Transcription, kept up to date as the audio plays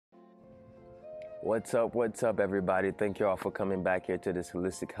What's up, everybody? Thank you all for coming back here to this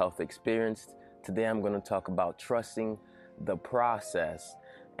holistic health experience. Today, I'm going to talk about trusting the process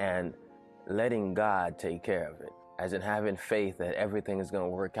and letting God take care of it, as in having faith that everything is going to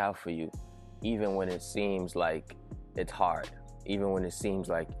work out for you, even when it seems like it's hard, even when it seems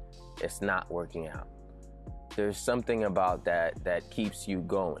like it's not working out. There's something about that keeps you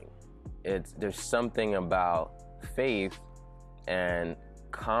going. There's something about faith and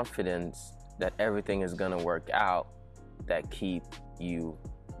confidence that everything is going to work out that keep you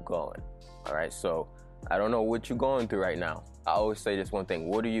going. All right. So I don't know what you're going through right now. I always say this one thing.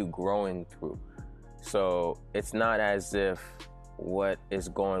 What are you growing through? So it's not as if what is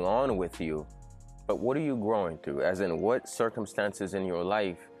going on with you, but what are you growing through? As in, what circumstances in your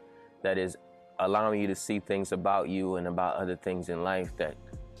life that is allowing you to see things about you and about other things in life that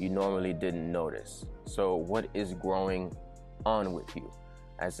you normally didn't notice. So what is growing on with you?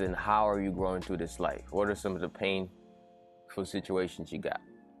 As in, how are you growing through this life? What are some of the painful situations you got?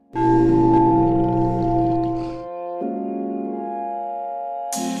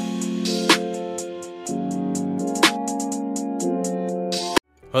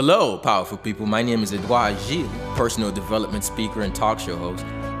 Hello, powerful people. My name is Edouard Gilles, personal development speaker and talk show host,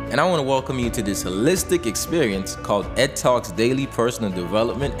 and I want to welcome you to this holistic experience called Ed Talks Daily Personal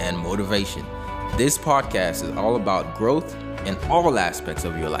Development and Motivation. This podcast is all about growth in all aspects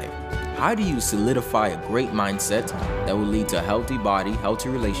of your life. How do you solidify a great mindset that will lead to a healthy body, healthy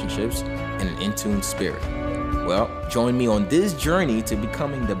relationships, and an in-tune spirit? Well, join me on this journey to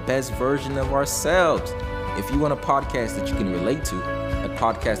becoming the best version of ourselves. If you want a podcast that you can relate to, a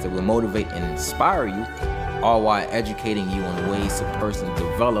podcast that will motivate and inspire you, all while educating you on ways to personally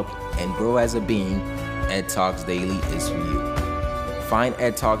develop and grow as a being, Ed Talks Daily is for you. Find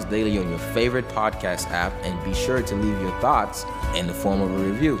Ed Talks Daily on your favorite podcast app and be sure to leave your thoughts in the form of a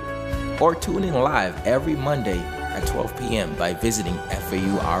review. Or tune in live every Monday at 12 p.m. by visiting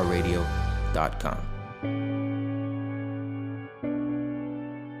faurradio.com.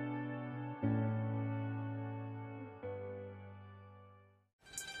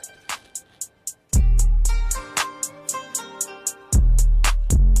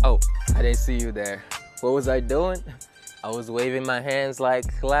 Oh, I didn't see you there. What was I doing? I was waving my hands like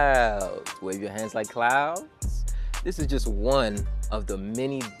clouds. Wave your hands like clouds. This is just one of the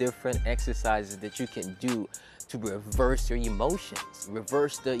many different exercises that you can do to reverse your emotions.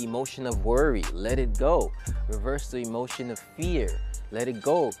 Reverse the emotion of worry, let it go. Reverse the emotion of fear, let it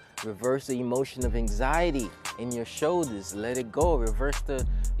go. Reverse the emotion of anxiety in your shoulders, let it go. Reverse the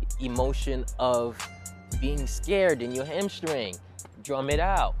emotion of being scared in your hamstring, drum it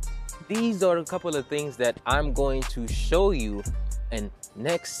out. These are a couple of things that I'm going to show you in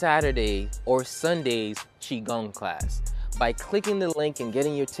next Saturday or Sunday's Qigong class. By clicking the link and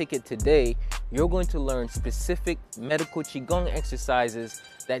getting your ticket today, you're going to learn specific medical Qigong exercises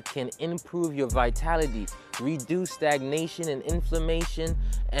that can improve your vitality, reduce stagnation and inflammation,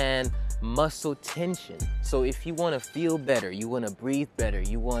 and muscle tension. So if you want to feel better, you want to breathe better,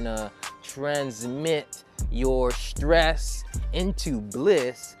 you want to transmit your stress into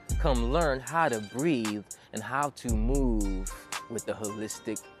bliss, come learn how to breathe and how to move with the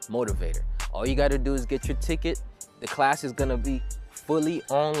Holistic Motivator. All you got to do is get your ticket. The class is going to be fully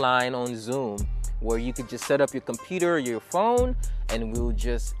online on Zoom, where you could just set up your computer or your phone and we'll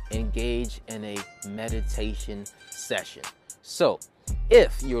just engage in a meditation session. So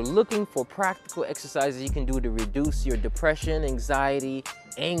if you're looking for practical exercises you can do to reduce your depression, anxiety,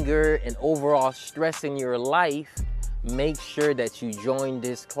 anger, and overall stress in your life, make sure that you join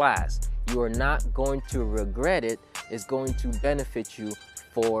this class. You are not going to regret it. It's going to benefit you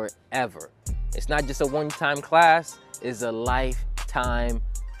forever. It's not just a one-time class, it's a lifetime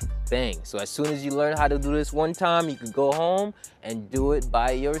thing. So as soon as you learn how to do this one time, you can go home and do it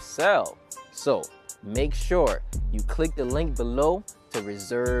by yourself. So make sure you click the link below to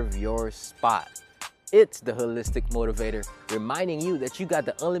reserve your spot. It's the Holistic Motivator, reminding you that you got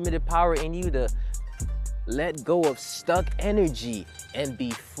the unlimited power in you to let go of stuck energy and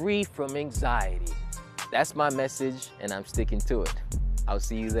be free from anxiety. That's my message, and I'm sticking to it. I'll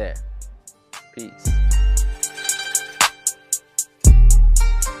see you there. Peace.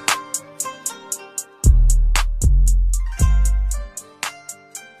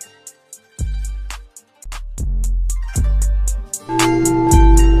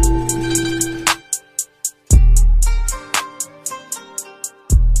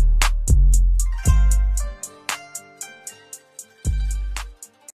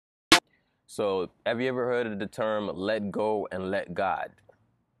 So, have you ever heard of the term let go and let God?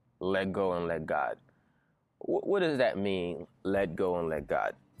 Let go and let God. What does that mean, let go and let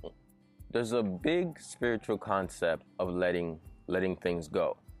God? there's a big spiritual concept of letting things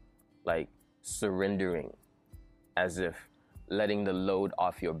go, like surrendering, as if letting the load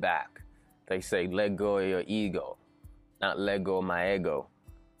off your back. They say, let go of your ego, not let go of my ego,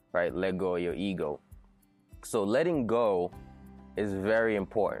 right? Let go of your ego. So letting go is very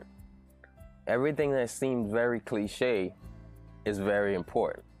important. Everything that seems very cliche is very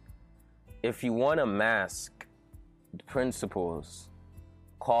important. If you want to mask principles,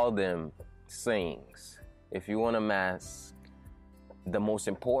 call them sayings. If you want to mask the most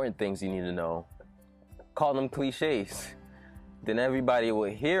important things you need to know, call them cliches. Then everybody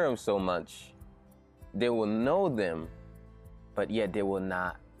will hear them so much, they will know them, but yet they will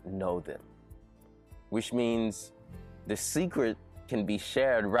not know them. Which means the secret can be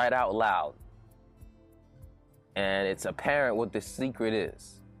shared right out loud. And it's apparent what the secret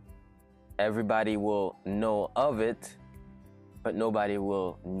is. Everybody will know of it, but nobody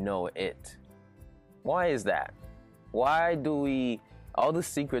will know it. Why is that? Why do all the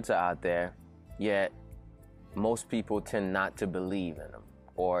secrets are out there, yet most people tend not to believe in them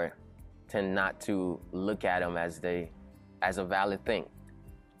or tend not to look at them as a valid thing?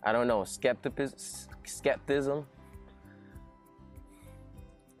 I don't know, skepticism.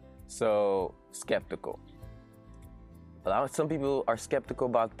 So, skeptical. Some people are skeptical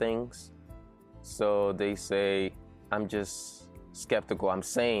about things, so they say, I'm just skeptical, I'm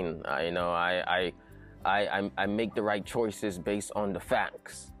sane, I make the right choices based on the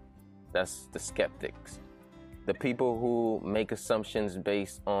facts. That's the skeptics. The people who make assumptions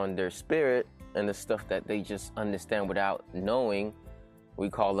based on their spirit and the stuff that they just understand without knowing, we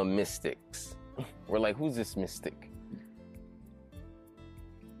call them mystics. We're like, who's this mystic?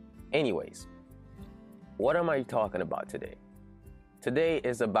 Anyways, what am I talking about today? Today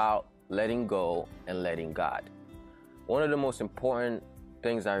is about letting go and letting God. One of the most important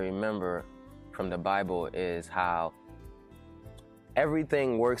things I remember from the Bible is how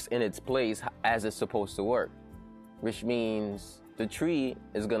everything works in its place as it's supposed to work, which means the tree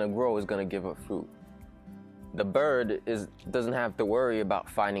is going to grow, is going to give up fruit. The bird doesn't have to worry about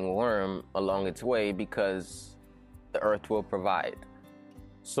finding a worm along its way because the earth will provide.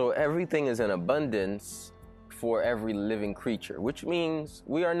 So everything is in abundance for every living creature, which means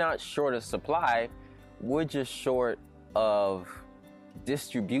we are not short of supply, we're just short of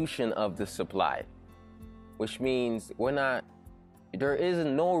distribution of the supply, which means there is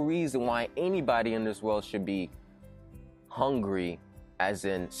no reason why anybody in this world should be hungry, as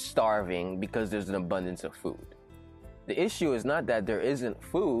in starving, because there's an abundance of food. The issue is not that there isn't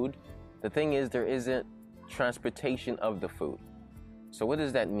food, the thing is there isn't transportation of the food. So what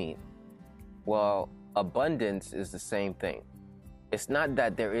does that mean? Well, abundance is the same thing. It's not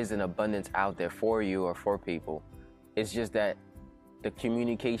that there is an abundance out there for you or for people. It's just that the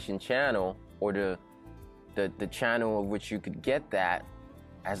communication channel or the channel of which you could get that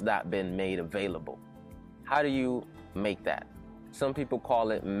has not been made available. How do you make that? Some people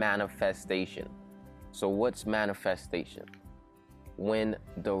call it manifestation. So what's manifestation? When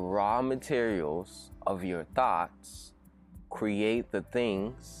the raw materials of your thoughts create the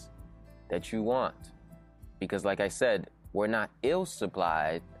things that you want. Because like I said, we're not ill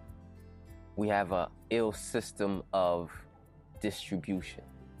supplied, we have a ill system of distribution,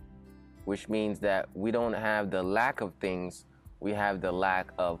 which means that we don't have the lack of things, we have the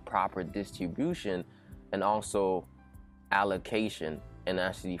lack of proper distribution and also allocation and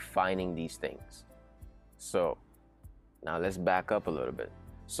actually finding these things. So now let's back up a little bit.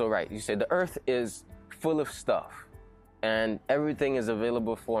 So right, you said the earth is full of stuff and everything is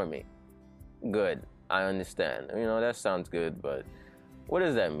available for me. Good, I understand. That sounds good, but what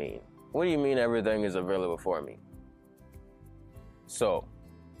does that mean? What do you mean everything is available for me? So,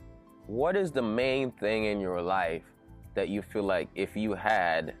 what is the main thing in your life that you feel like if you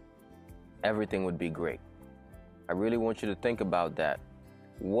had, everything would be great? I really want you to think about that.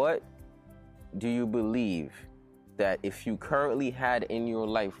 What do you believe that if you currently had in your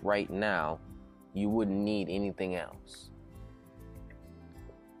life right now, you wouldn't need anything else?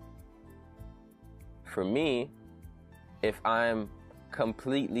 For me, if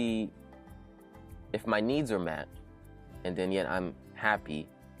my needs are met, and then yet I'm happy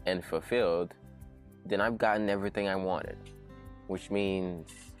and fulfilled, then I've gotten everything I wanted, which means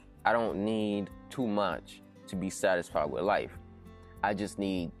I don't need too much to be satisfied with life. I just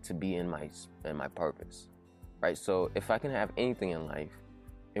need to be in my purpose, right? So if I can have anything in life,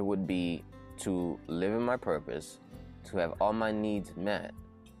 it would be to live in my purpose, to have all my needs met,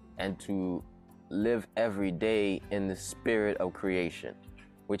 and to live every day in the spirit of creation,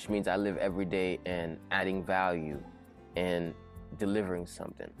 which means I live every day in adding value and delivering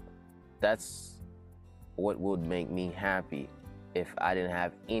something. That's what would make me happy if I didn't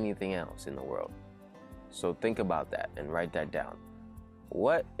have anything else in the world. So think about that and write that down.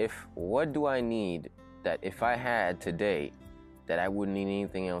 What do I need that if I had today that I wouldn't need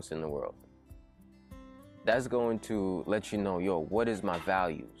anything else in the world? That's going to let you know, what is my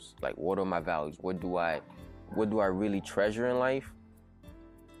values? Like, what are my values? What do I really treasure in life?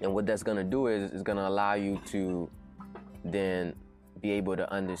 And what that's going to do is going to allow you to then be able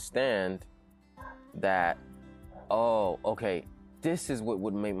to understand that, oh, okay, this is what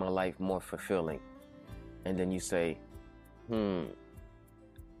would make my life more fulfilling. And then you say,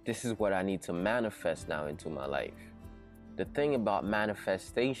 this is what I need to manifest now into my life. The thing about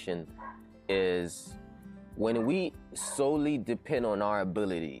manifestation is when we solely depend on our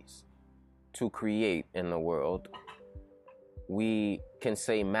abilities to create in the world, we can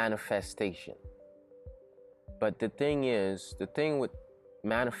say manifestation. But the thing with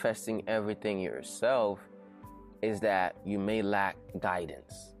manifesting everything yourself is that you may lack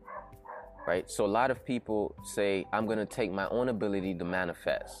guidance, right? So a lot of people say, I'm going to take my own ability to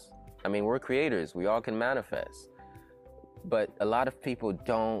manifest. I mean, we're creators. We all can manifest. But a lot of people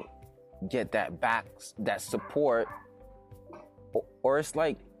don't get that support. Or it's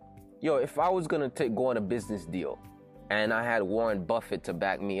like, if I was going to go on a business deal and I had Warren Buffett to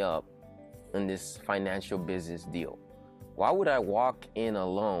back me up in this financial business deal, why would I walk in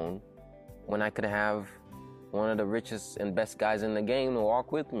alone when I could have one of the richest and best guys in the game to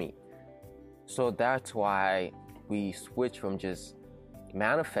walk with me? So that's why we switch from just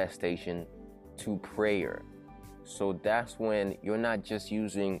manifestation to prayer. So that's when you're not just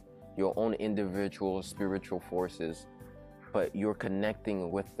using your own individual spiritual forces, but you're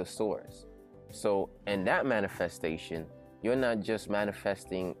connecting with the source. So in that manifestation, you're not just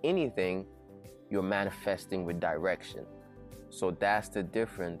manifesting anything, you're manifesting with direction. So that's the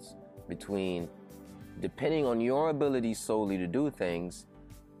difference between depending on your ability solely to do things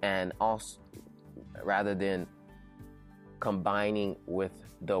and also rather than combining with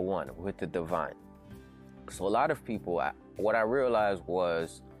the one, with the divine. So a lot of people, what I realized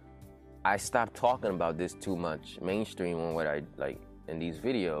was I stopped talking about this too much mainstream on what I like in these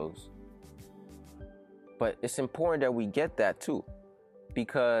videos. But it's important that we get that too,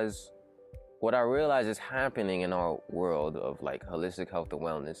 because what I realize is happening in our world of like holistic health and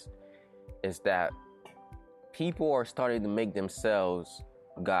wellness is that people are starting to make themselves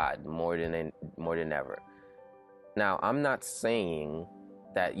God more than ever. Now, I'm not saying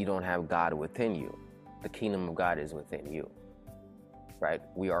that you don't have God within you. The kingdom of God is within you, right?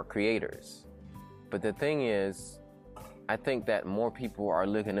 We are creators. But the thing is, I think that more people are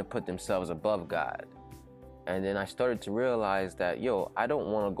looking to put themselves above God. And then I started to realize that, I don't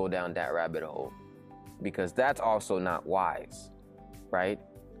want to go down that rabbit hole, because that's also not wise, right?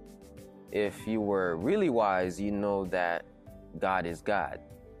 If you were really wise, you know that God is God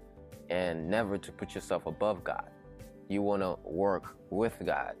and never to put yourself above God. You want to work with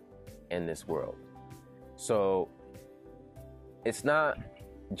God in this world. So it's not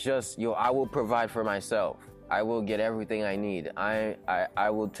just, I will provide for myself. I will get everything I need. I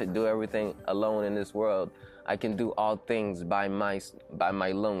will do everything alone in this world. I can do all things by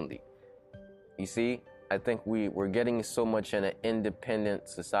my lonely. You see, I think we're getting so much in an independent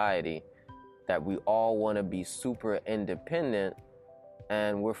society that we all want to be super independent,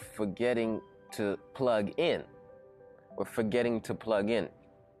 and we're forgetting to plug in.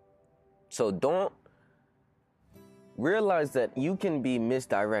 So don't realize that you can be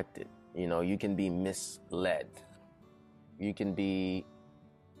misdirected. You can be misled.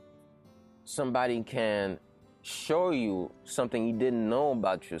 Somebody can show you something you didn't know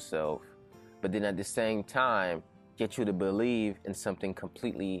about yourself, but then at the same time get you to believe in something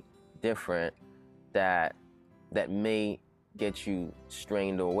completely different that may get you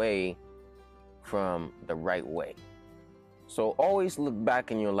strained away from the right way. So always look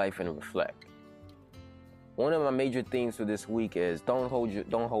back in your life and reflect. One of my major themes for this week is don't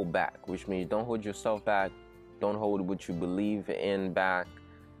hold back, which means don't hold yourself back. Don't hold what you believe in back.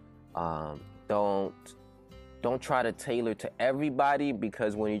 Don't try to tailor to everybody,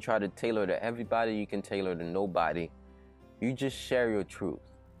 because when you try to tailor to everybody, you can tailor to nobody. You just share your truth,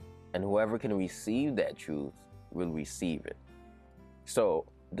 and whoever can receive that truth will receive it. So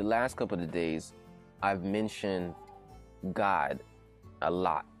the last couple of days, I've mentioned God a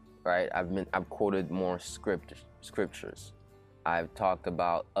lot, right? I've quoted more scriptures. I've talked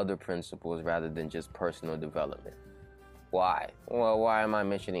about other principles rather than just personal development. Why? Well, why am I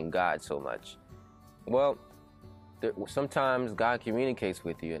mentioning God so much? Well, sometimes God communicates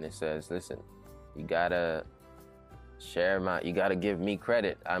with you and it says, listen, you gotta You got to give me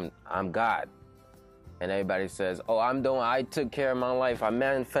credit. I'm God. And everybody says, oh, I took care of my life. I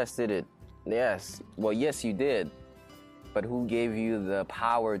manifested it. Yes. Well, yes, you did. But who gave you the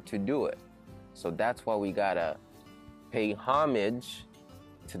power to do it? So that's why we got to pay homage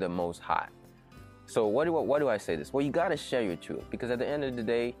to the Most High. So what do I say this? Well, you got to share your truth, because at the end of the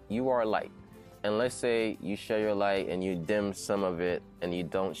day, you are light. And let's say you share your light and you dim some of it and you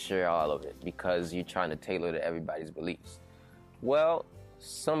don't share all of it because you're trying to tailor to everybody's beliefs. Well,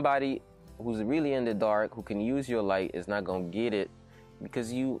 somebody who's really in the dark, who can use your light, is not going to get it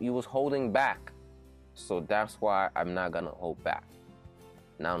because you was holding back. So that's why I'm not going to hold back.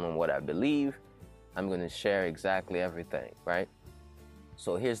 Now, on what I believe, I'm going to share exactly everything, right?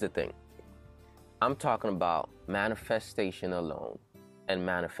 So here's the thing. I'm talking about manifestation alone and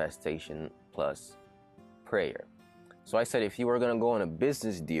manifestation plus prayer. So I said, if you were going to go on a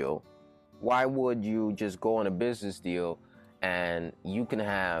business deal, why would you just go on a business deal and you can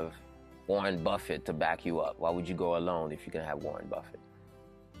have Warren Buffett to back you up? Why would you go alone if you can have Warren Buffett?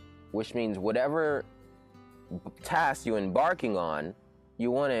 Which means whatever task you're embarking on,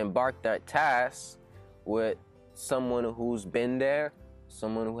 you want to embark that task with someone who's been there,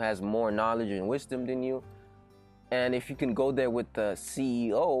 someone who has more knowledge and wisdom than you. And if you can go there with the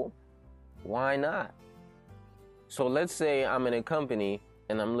CEO, why not? So let's say I'm in a company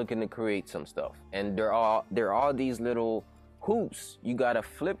and I'm looking to create some stuff, and there are these little hoops you gotta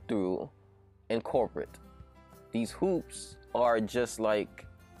flip through in corporate. These hoops are just like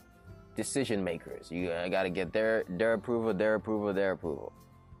decision makers. You gotta get their approval,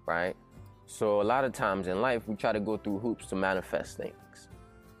 right? So a lot of times in life, we try to go through hoops to manifest things,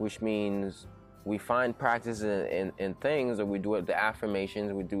 which means we find practice in things, or we do the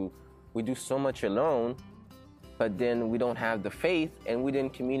affirmations, we do so much alone, but then we don't have the faith and we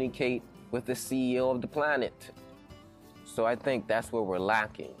didn't communicate with the CEO of the planet. So I think that's where we're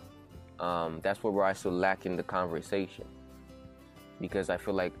lacking. That's where we're also lacking the conversation. Because I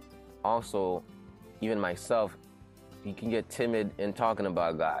feel like also, even myself, you can get timid in talking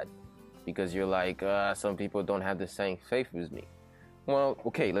about God because you're like, some people don't have the same faith as me. Well,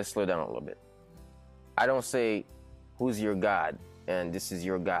 okay, let's slow down a little bit. I don't say, who's your God? And this is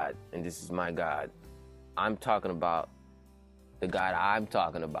your God, and this is my God. I'm talking about the God I'm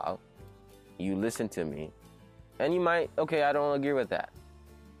talking about. You listen to me, and you might, okay, I don't agree with that.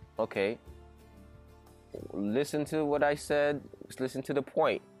 Okay, listen to what I said, listen to the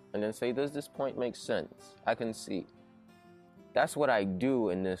point, and then say, does this point make sense? I can see. That's what I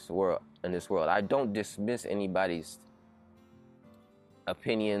do in this world. I don't dismiss anybody's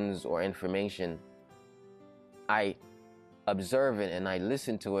opinions or information. I observe it and I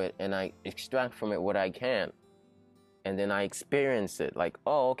listen to it and I extract from it what I can. And then I experience it like,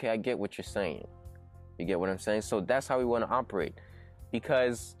 oh, okay, I get what you're saying. You get what I'm saying? So that's how we want to operate.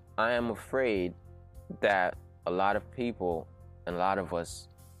 Because I am afraid that a lot of people and a lot of us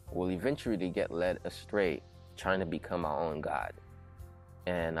will eventually get led astray trying to become our own God.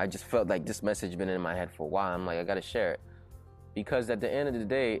 And I just felt like this message been in my head for a while. I'm like, I got to share it. Because at the end of the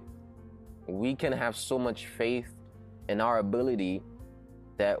day, we can have so much faith in our ability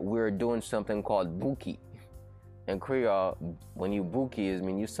that we're doing something called buki. In Creole, when you buki, is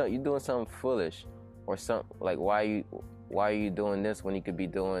mean you're doing something foolish, or something like, why are you doing this when you could be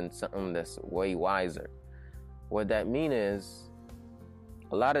doing something that's way wiser? What that means is,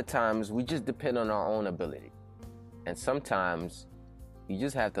 a lot of times we just depend on our own ability, and sometimes you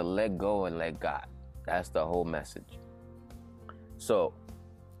just have to let go and let God. That's the whole message. So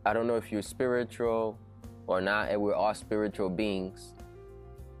I don't know if you're spiritual or not, and we're all spiritual beings.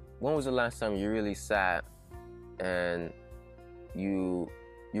 When was the last time you really sat and you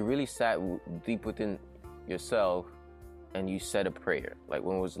really sat deep within yourself and you said a prayer? Like,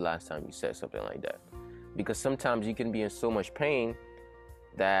 when was the last time you said something like that? Because sometimes you can be in so much pain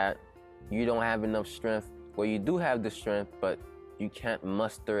that you don't have enough strength. Well, you do have the strength, but you can't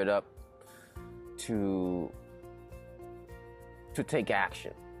muster it up to take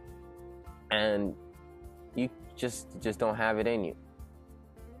action. And you just don't have it in you.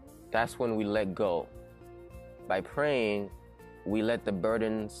 That's when we let go. By praying, we let the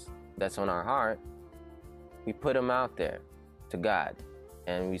burdens that's on our heart, we put them out there to God.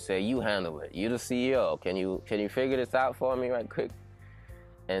 And we say, you handle it. You're the CEO. Can you figure this out for me right quick?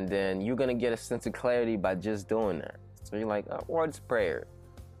 And then you're going to get a sense of clarity by just doing that. So you're like, oh, what's prayer?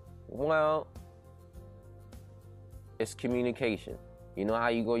 Well, it's communication. You know how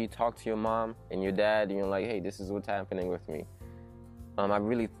you talk to your mom and your dad, and you're like, hey, this is what's happening with me.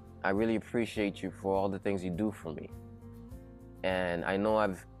 I really appreciate you for all the things you do for me. And I know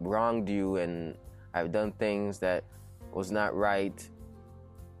I've wronged you and I've done things that was not right,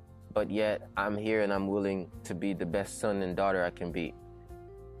 but yet I'm here and I'm willing to be the best son and daughter I can be.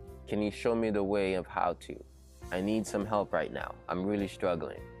 Can you show me the way of how to? I need some help right now. I'm really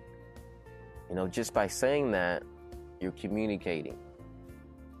struggling. Just by saying that, you're communicating.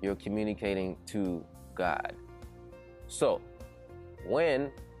 You're communicating to God. So,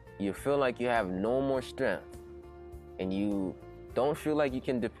 when you feel like you have no more strength and you don't feel like you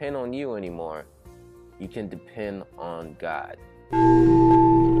can depend on you anymore, you can depend on God.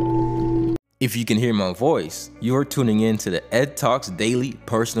 If you can hear my voice, you're tuning in to the Ed Talks Daily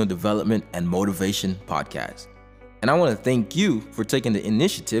Personal Development and Motivation Podcast. And I want to thank you for taking the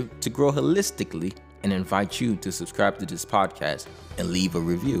initiative to grow holistically and invite you to subscribe to this podcast and leave a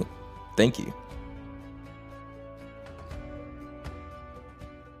review. Thank you.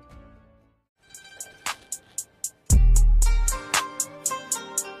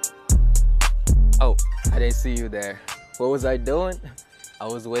 Oh, I didn't see you there. What was I doing? I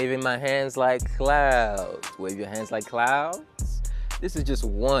was waving my hands like clouds. Wave your hands like clouds. This is just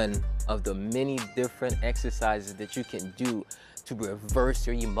one of the many different exercises that you can do to reverse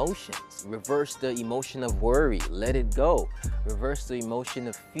your emotions. Reverse the emotion of worry, let it go. Reverse the emotion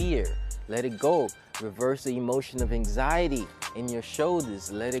of fear, let it go. Reverse the emotion of anxiety in your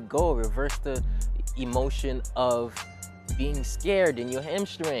shoulders, let it go. Reverse the emotion of being scared in your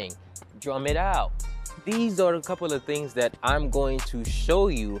hamstring, drum it out. These are a couple of things that I'm going to show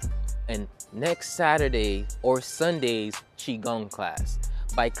you in next Saturday or Sunday's Qigong class.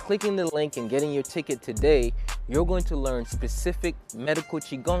 By clicking the link and getting your ticket today, you're going to learn specific medical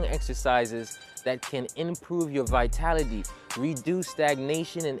Qigong exercises that can improve your vitality, reduce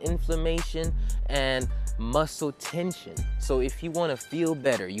stagnation and inflammation, and muscle tension. So if you want to feel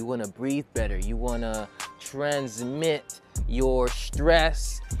better, you want to breathe better, you want to transmit your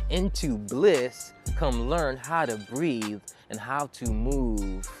stress into bliss, come learn how to breathe and how to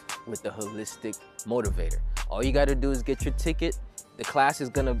move with the Holistic Motivator. All you got to do is get your ticket. The class is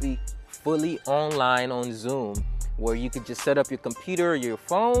going to be fully online on Zoom, where you could just set up your computer or your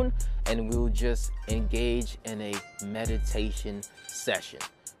phone and we'll just engage in a meditation session.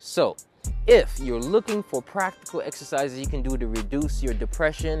 So if you're looking for practical exercises you can do to reduce your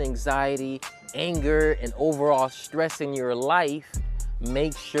depression, anxiety, anger, and overall stress in your life,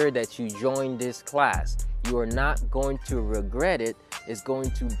 make sure that you join this class. You are not going to regret it. It's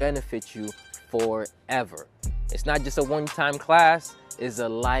going to benefit you forever. It's not just a one-time class, it's a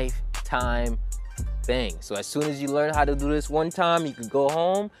lifetime thing. So as soon as you learn how to do this one time, you can go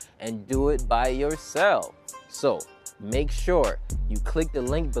home and do it by yourself. So make sure you click the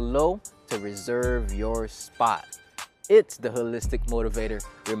link below to reserve your spot. It's the Holistic Motivator,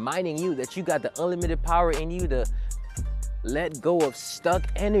 reminding you that you got the unlimited power in you to let go of stuck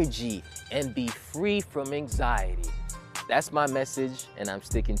energy and be free from anxiety. That's my message, and I'm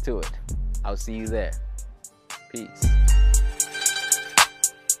sticking to it. I'll see you there. Peace.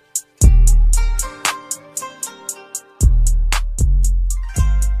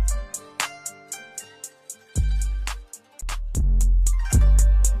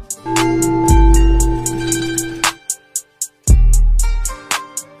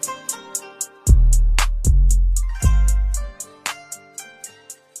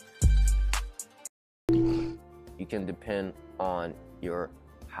 You can depend on your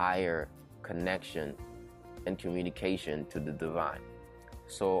higher connection and communication to the divine.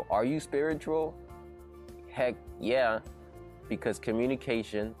 So are you spiritual? Heck yeah, because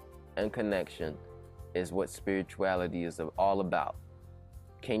communication and connection is what spirituality is all about.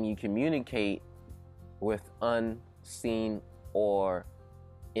 Can you communicate with unseen or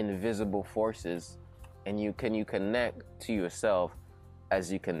invisible forces, and can you connect to yourself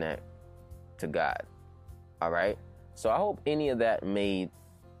as you connect to God? All right? So I hope any of that made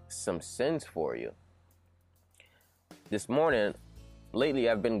some sense for you. This morning, lately,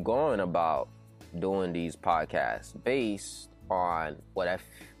 I've been going about doing these podcasts based on what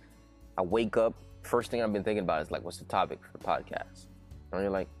I wake up, first thing I've been thinking about is like, what's the topic for the podcast? And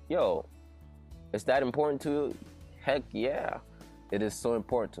you're like, yo, is that important to you? Heck yeah. It is so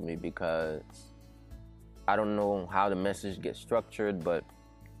important to me because I don't know how the message gets structured, but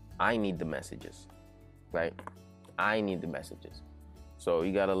I need the messages, right? I need the messages. So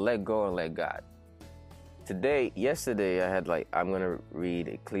you gotta let go and let God. Yesterday I had I'm gonna read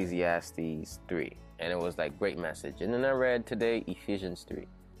Ecclesiastes 3, and it was great message. And then I read today Ephesians 3.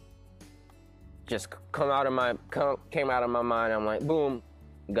 Just came out of my mind. I'm like, boom,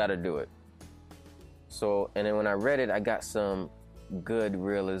 gotta do it. So, and then when I read it, I got some good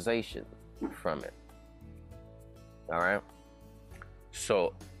realization from it. All right.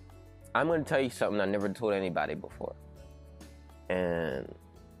 So I'm gonna tell you something I never told anybody before. And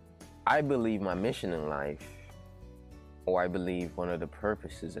I believe my mission in life, or I believe one of the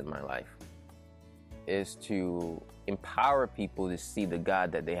purposes in my life, is to empower people to see the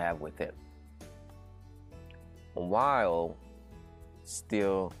God that they have within, while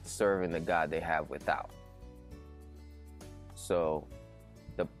still serving the God they have without. So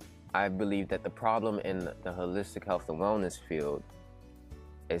I believe that the problem in the holistic health and wellness field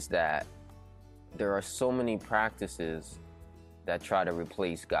is that there are so many practices that try to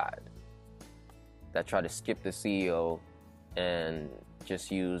replace God, that try to skip the CEO and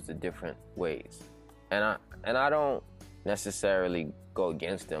just use the different ways. And I don't necessarily go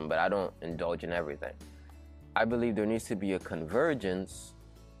against them, but I don't indulge in everything. I believe there needs to be a convergence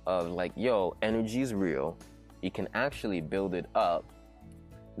of like, yo, energy is real. You can actually build it up.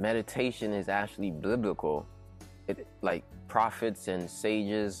 Meditation is actually biblical. Like prophets and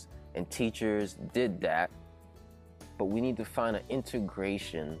sages and teachers did that. But we need to find an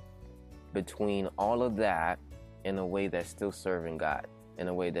integration between all of that in a way that's still serving God, in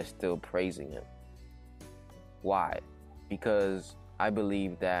a way that's still praising Him. Why? Because I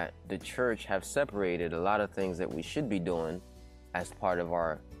believe that the church have separated a lot of things that we should be doing as part of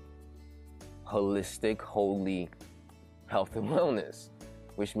our holistic, holy health and wellness,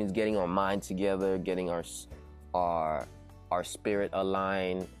 which means getting our mind together, getting our spirit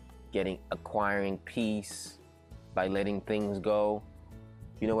aligned, acquiring peace by letting things go.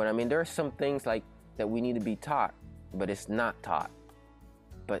 You know what I mean? There are some things like that we need to be taught, but it's not taught.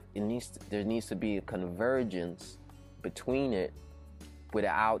 But there needs to be a convergence between it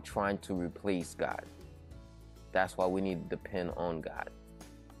without trying to replace God. That's why we need to depend on God.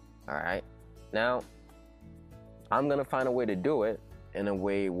 All right? Now, I'm going to find a way to do it in a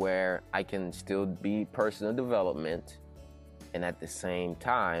way where I can still be personal development and at the same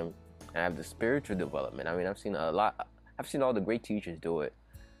time I have the spiritual development. I mean, I've seen all the great teachers do it.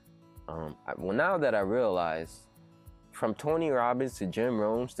 Well, now that I realize, from Tony Robbins to Jim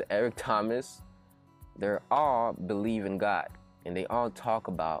Rohn to Eric Thomas, they all believe in God and they all talk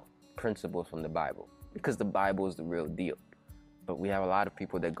about principles from the Bible because the Bible is the real deal. But we have a lot of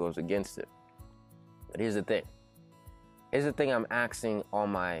people that goes against it. But here's the thing. Here's the thing I'm asking all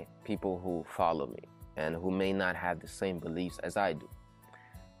my people who follow me and who may not have the same beliefs as I do.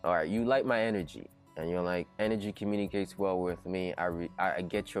 All right, you like my energy, and you're like, energy communicates well with me. I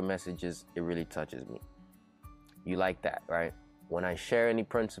get your messages. It really touches me. You like that, right? When I share any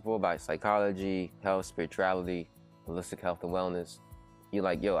principle about psychology, health, spirituality, holistic health and wellness, you're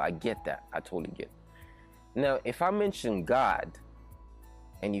like, yo, I get that. I totally get it. Now, if I mention God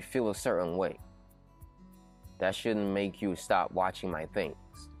and you feel a certain way, that shouldn't make you stop watching my things,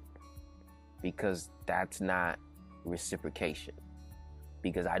 because that's not reciprocation.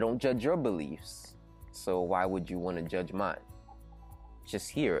 Because I don't judge your beliefs, so why would you want to judge mine?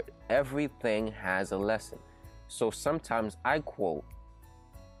 Just hear it. Everything has a lesson. So sometimes I quote,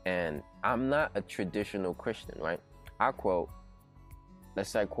 and I'm not a traditional Christian, right? I quote,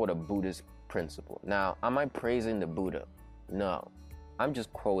 let's say I quote a Buddhist principle. Now, am I praising the Buddha? No. I'm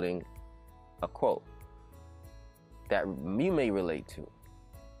just quoting a quote that you may relate to.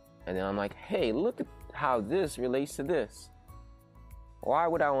 And then I'm like, hey, look at how this relates to this. Why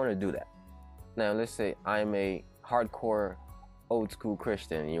would I want to do that? Now, let's say I'm a hardcore old school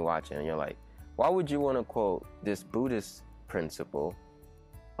Christian and you're watching and you're like, why would you want to quote this Buddhist principle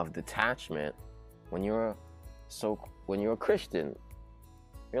of detachment when you're a Christian?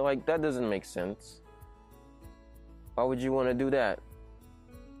 You're like, that doesn't make sense. Why would you want to do that?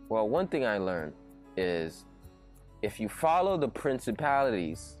 Well, one thing I learned is if you follow the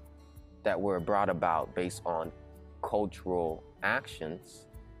principalities that were brought about based on cultural actions,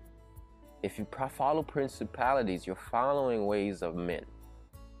 if you follow principalities, you're following ways of men.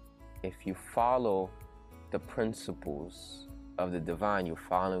 If you follow the principles of the divine, you're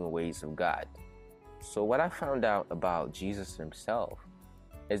following ways of God. So what I found out about Jesus himself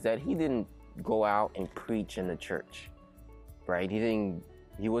is that he didn't go out and preach in the church, right?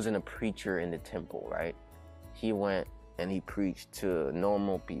 He wasn't a preacher in the temple, right? He went and he preached to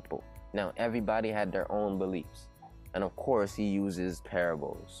normal people. Now, everybody had their own beliefs. And of course, he uses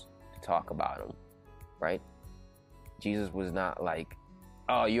parables to talk about them, right? Jesus was not like,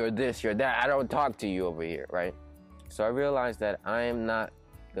 oh, you're this, you're that. I don't talk to you over here, right? So I realized that I am not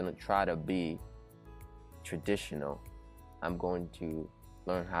going to try to be traditional. I'm going to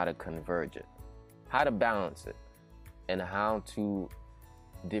learn how to converge it, how to balance it, and how to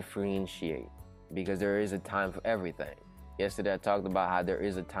differentiate, because there is a time for everything. Yesterday I talked about how there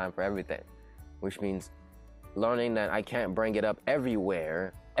is a time for everything, which means learning that I can't bring it up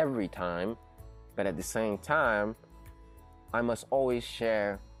everywhere, every time, but at the same time, I must always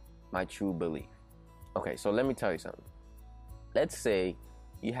share my true belief. Okay, so let me tell you something. Let's say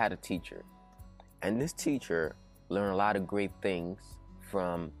you had a teacher, and this teacher learned a lot of great things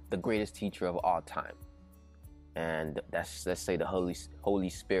from the greatest teacher of all time. And let's say the Holy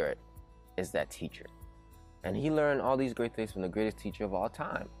Spirit is that teacher. And he learned all these great things from the greatest teacher of all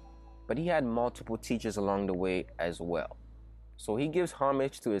time. But he had multiple teachers along the way as well. So he gives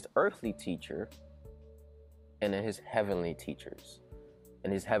homage to his earthly teacher and his heavenly teachers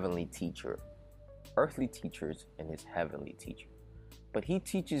and his heavenly teacher. Earthly teachers and his heavenly teacher. But he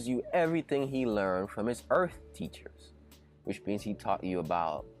teaches you everything he learned from his earth teachers, which means he taught you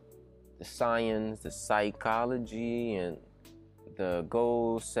about the science, the psychology, and the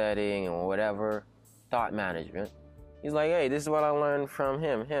goal setting and whatever, thought management. He's like, hey, this is what I learned from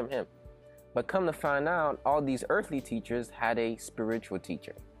him. But come to find out, all these earthly teachers had a spiritual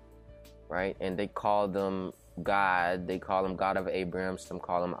teacher, right? And they called them God. They call him God of Abraham. Some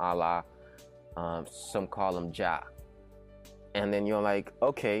call him Allah. Some call him Jah. And then you're like,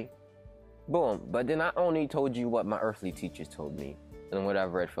 okay, boom. But then I only told you what my earthly teachers told me and what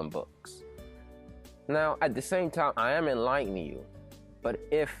I've read from books. Now, at the same time, I am enlightening you. But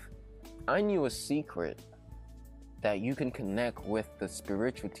if I knew a secret that you can connect with the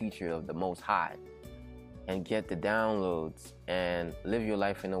spiritual teacher of the Most High and get the downloads and live your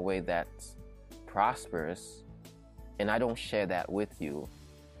life in a way that's prosperous, and I don't share that with you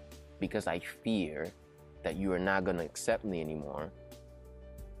because I fear that you are not going to accept me anymore,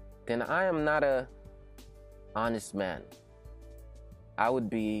 then I am not a honest man. I would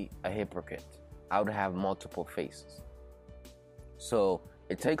be a hypocrite. I would have multiple faces. So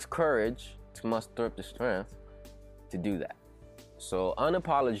it takes courage to muster up the strength to do that. So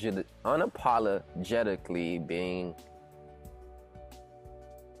unapologetically being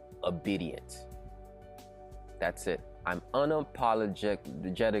obedient. That's it. I'm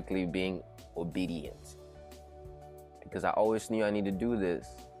unapologetically being obedient. Because I always knew I needed to do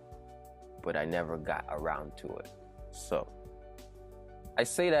this, but I never got around to it. So I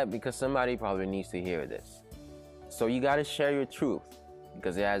say that because somebody probably needs to hear this. So you got to share your truth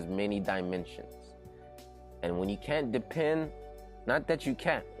because it has many dimensions. And when you can't depend, not that you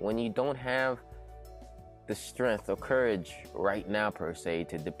can't, when you don't have the strength or courage right now per se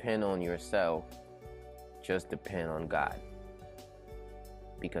to depend on yourself, just depend on God.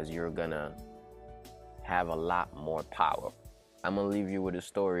 Because you're gonna have a lot more power. I'm gonna leave you with a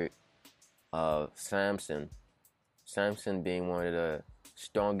story of Samson. Samson being one of the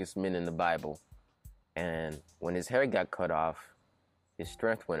strongest men in the Bible. And when his hair got cut off, his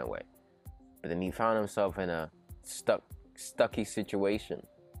strength went away. But then he found himself in a stucky situation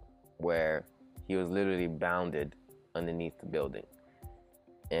where he was literally bounded underneath the building.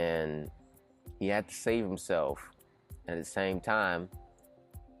 And he had to save himself. At the same time,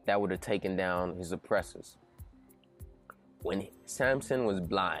 that would have taken down his oppressors. When Samson was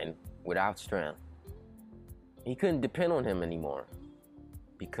blind, without strength, he couldn't depend on him anymore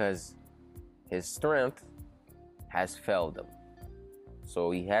because his strength has failed him.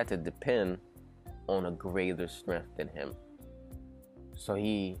 So he had to depend on a greater strength than him. So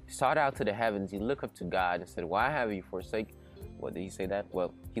he sought out to the heavens. He looked up to God and said, why have you forsaken? What did he say that?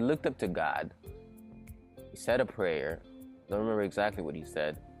 Well, he looked up to God. He said a prayer. Don't remember exactly what he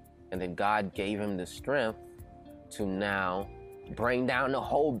said. And then God gave him the strength to now bring down the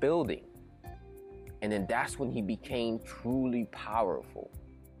whole building. And then that's when he became truly powerful.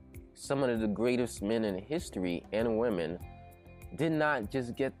 Some of the greatest men in history and women did not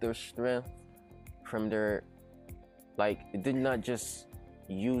just get their strength from their, did not just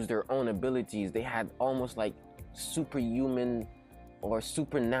use their own abilities. They had almost like superhuman or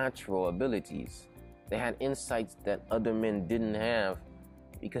supernatural abilities. They had insights that other men didn't have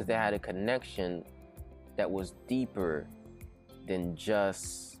because they had a connection that was deeper than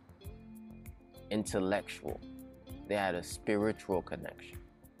just intellectual. They had a spiritual connection.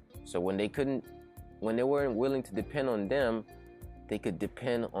 So when they weren't willing to depend on them, they could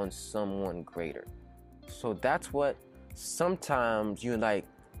depend on someone greater. So that's what sometimes you're like,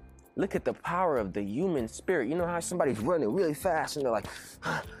 look at the power of the human spirit. You know how somebody's running really fast and they're like,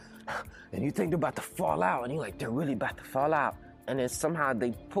 and you think they're about to fall out, and you're like, they're really about to fall out. And then somehow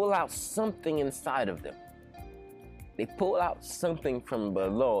they pull out something inside of them. They pull out something from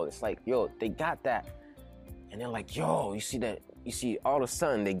below. It's like, yo, they got that. And they're like, yo, you see that? You see, all of a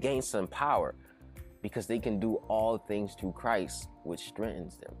sudden they gain some power because they can do all things through Christ, which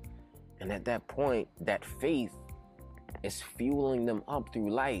strengthens them. And at that point, that faith is fueling them up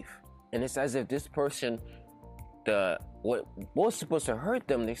through life. And it's as if this person, what was supposed to hurt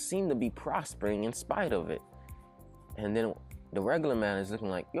them, they seem to be prospering in spite of it. And then the regular man is looking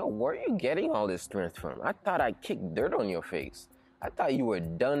like, yo, where are you getting all this strength from? I thought I kicked dirt on your face. I thought you were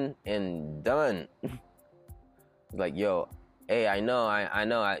done and done. Like, yo, hey, I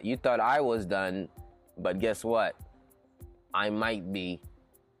know, you thought I was done, but guess what? I might be,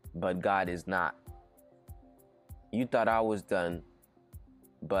 but God is not. You thought I was done,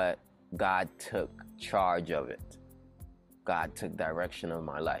 but God took charge of it. God took direction of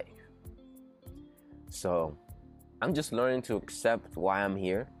my life. So I'm just learning to accept why I'm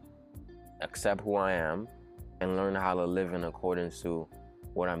here, accept who I am, and learn how to live in accordance to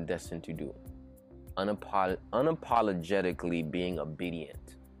what I'm destined to do. Unapologetically being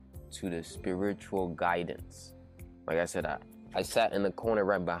obedient to the spiritual guidance. Like I said, I sat in the corner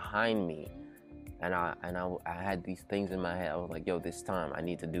right behind me, and I had these things in my head. I was like, yo, this time I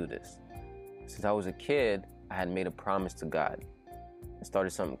need to do this. Since I was a kid, I had made a promise to God. I started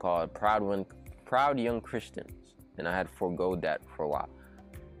something called Proud Young Christians, and I had forgoed that for a while.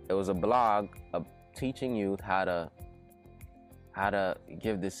 It was a blog of teaching youth how to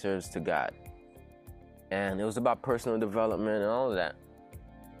give this service to God. And it was about personal development and all of that.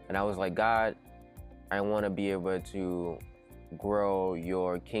 And I was like, God, I want to be able to grow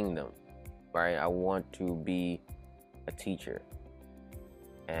your kingdom, right? I want to be a teacher.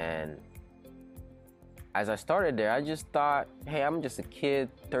 And as I started there, I just thought, hey, I'm just a kid,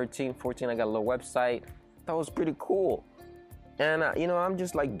 13, 14. I got a little website. I thought it was pretty cool. And, I'm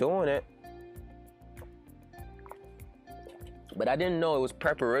just like doing it. But I didn't know it was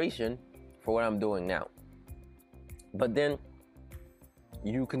preparation for what I'm doing now. But then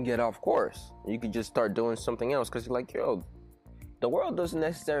you can get off course. You can just start doing something else because you're like, yo, the world doesn't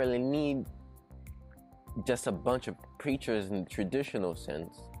necessarily need just a bunch of preachers in the traditional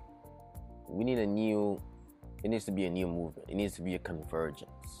sense. It needs to be a new movement. It needs to be a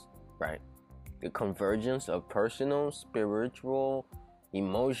convergence, right? The convergence of personal, spiritual,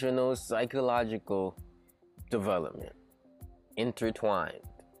 emotional, psychological development intertwined.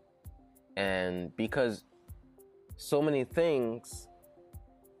 And because so many things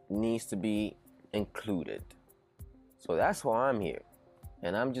needs to be included. So that's why I'm here.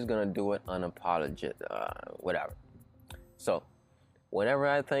 And I'm just going to do it unapologetic, whatever. So whenever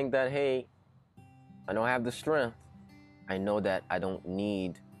I think that, hey, I don't have the strength, I know that I don't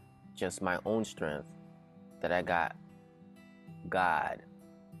need just my own strength, that I got God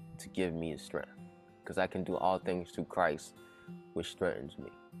to give me the strength. Because I can do all things through Christ, which strengthens me.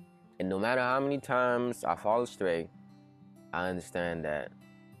 And no matter how many times I fall astray, I understand that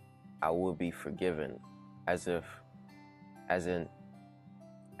I will be forgiven as soon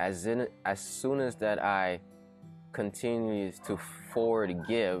as that I continue to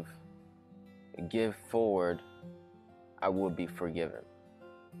give forward, I will be forgiven.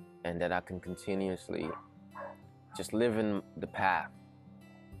 And that I can continuously just live in the path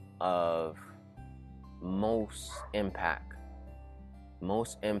of most impact.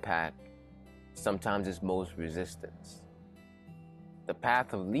 Most impact sometimes is most resistance. The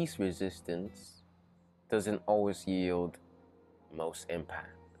path of least resistance doesn't always yield most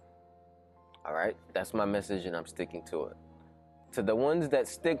impact. All right, that's my message, and I'm sticking to it. To the ones that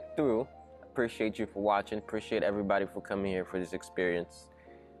stick through, appreciate you for watching. Appreciate everybody for coming here for this experience.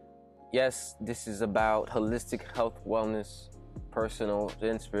 Yes, this is about holistic health, wellness, personal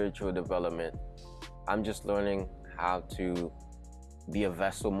and spiritual development. I'm just learning how to be a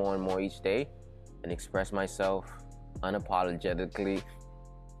vessel more and more each day and express myself unapologetically.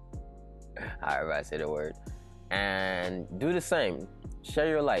 However I say the word. And do the same. Share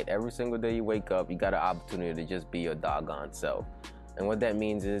your light. Every single day you wake up, you got an opportunity to just be your doggone self. And what that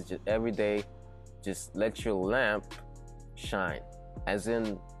means is just every day, just let your lamp shine. As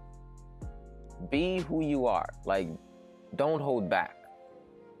in, be who you are. Like, don't hold back.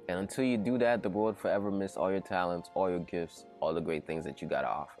 And until you do that, the world forever miss all your talents, all your gifts, all the great things that you got to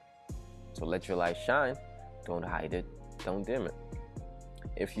offer. So let your light shine. Don't hide it. Don't dim it.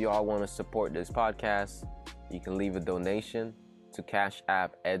 If you all want to support this podcast, you can leave a donation to Cash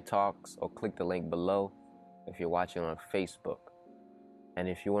App Ed Talks or click the link below if you're watching on Facebook. And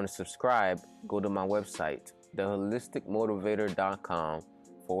if you want to subscribe, go to my website,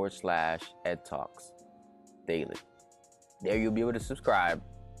 theholisticmotivator.com/Ed Talks daily. There you'll be able to subscribe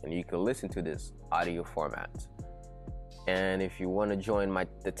and you can listen to this audio format. And if you want to join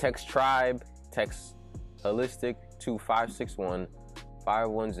the text tribe, text holistic to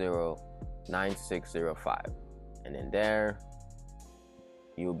 561-510-9605. And in there,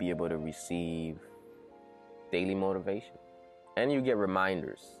 you'll be able to receive daily motivation. And you get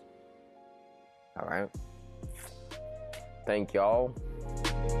reminders. All right? Thank y'all.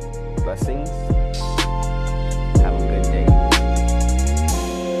 Blessings. Have a good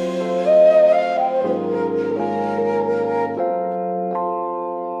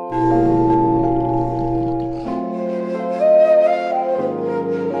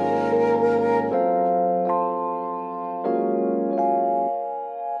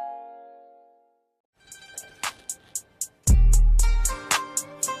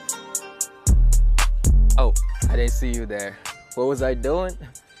didn't see you there. What was I doing?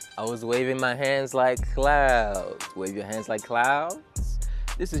 I was waving my hands like clouds. Wave your hands like clouds.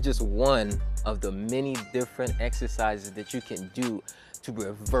 This is just one of the many different exercises that you can do to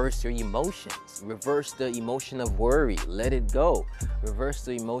reverse your emotions. Reverse the emotion of worry, let it go. Reverse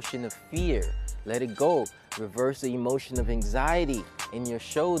the emotion of fear, let it go. Reverse the emotion of anxiety in your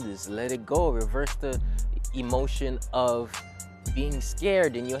shoulders, let it go. Reverse the emotion of being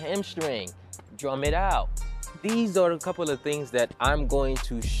scared in your hamstring, drum it out. These are a couple of things that I'm going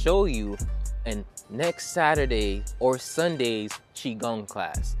to show you in next Saturday or Sunday's Qigong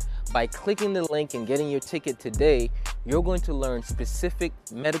class. By clicking the link and getting your ticket today, you're going to learn specific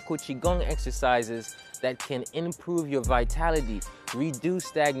medical Qigong exercises that can improve your vitality, reduce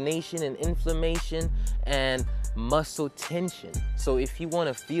stagnation and inflammation, and muscle tension. So if you want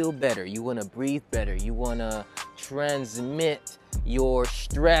to feel better, you want to breathe better, you want to transmit your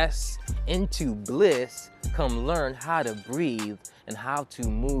stress into bliss, come learn how to breathe and how to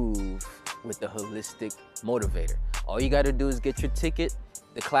move with the Holistic Motivator. All you got to do is get your ticket.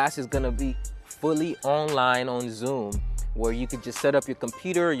 The class is going to be fully online on Zoom, where you can just set up your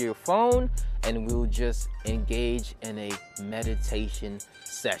computer or your phone and we'll just engage in a meditation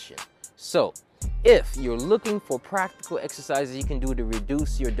session. So if you're looking for practical exercises you can do to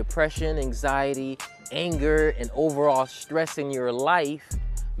reduce your depression, anxiety, anger, and overall stress in your life,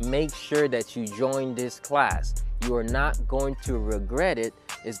 make sure that you join this class. You are not going to regret it.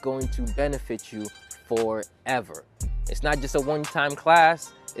 It's going to benefit you forever. It's not just a one-time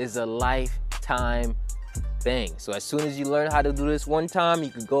class, it's a lifetime thing. So as soon as you learn how to do this one time, you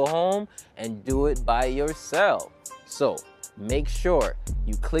can go home and do it by yourself. So make sure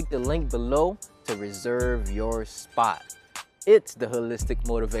you click the link below to reserve your spot. It's the Holistic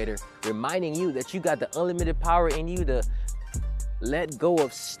Motivator, reminding you that you got the unlimited power in you to let go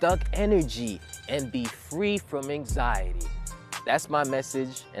of stuck energy and be free from anxiety. That's my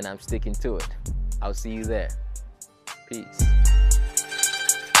message, and I'm sticking to it. I'll see you there. Peace.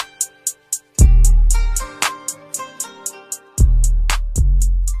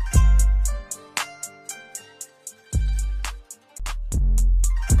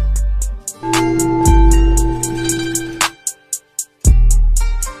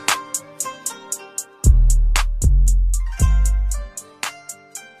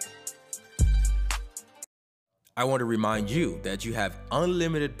 I want to remind you that you have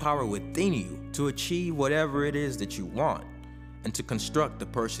unlimited power within you to achieve whatever it is that you want and to construct the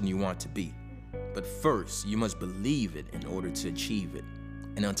person you want to be. But first, you must believe it in order to achieve it.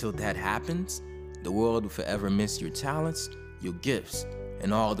 And until that happens, the world will forever miss your talents, your gifts,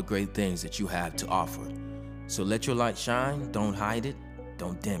 and all the great things that you have to offer. So let your light shine, don't hide it,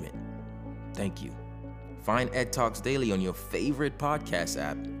 don't dim it. Thank you. Find Ed Talks Daily on your favorite podcast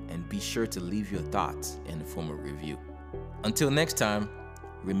app and be sure to leave your thoughts in the form of review. Until next time,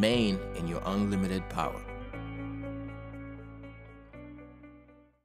 remain in your unlimited power.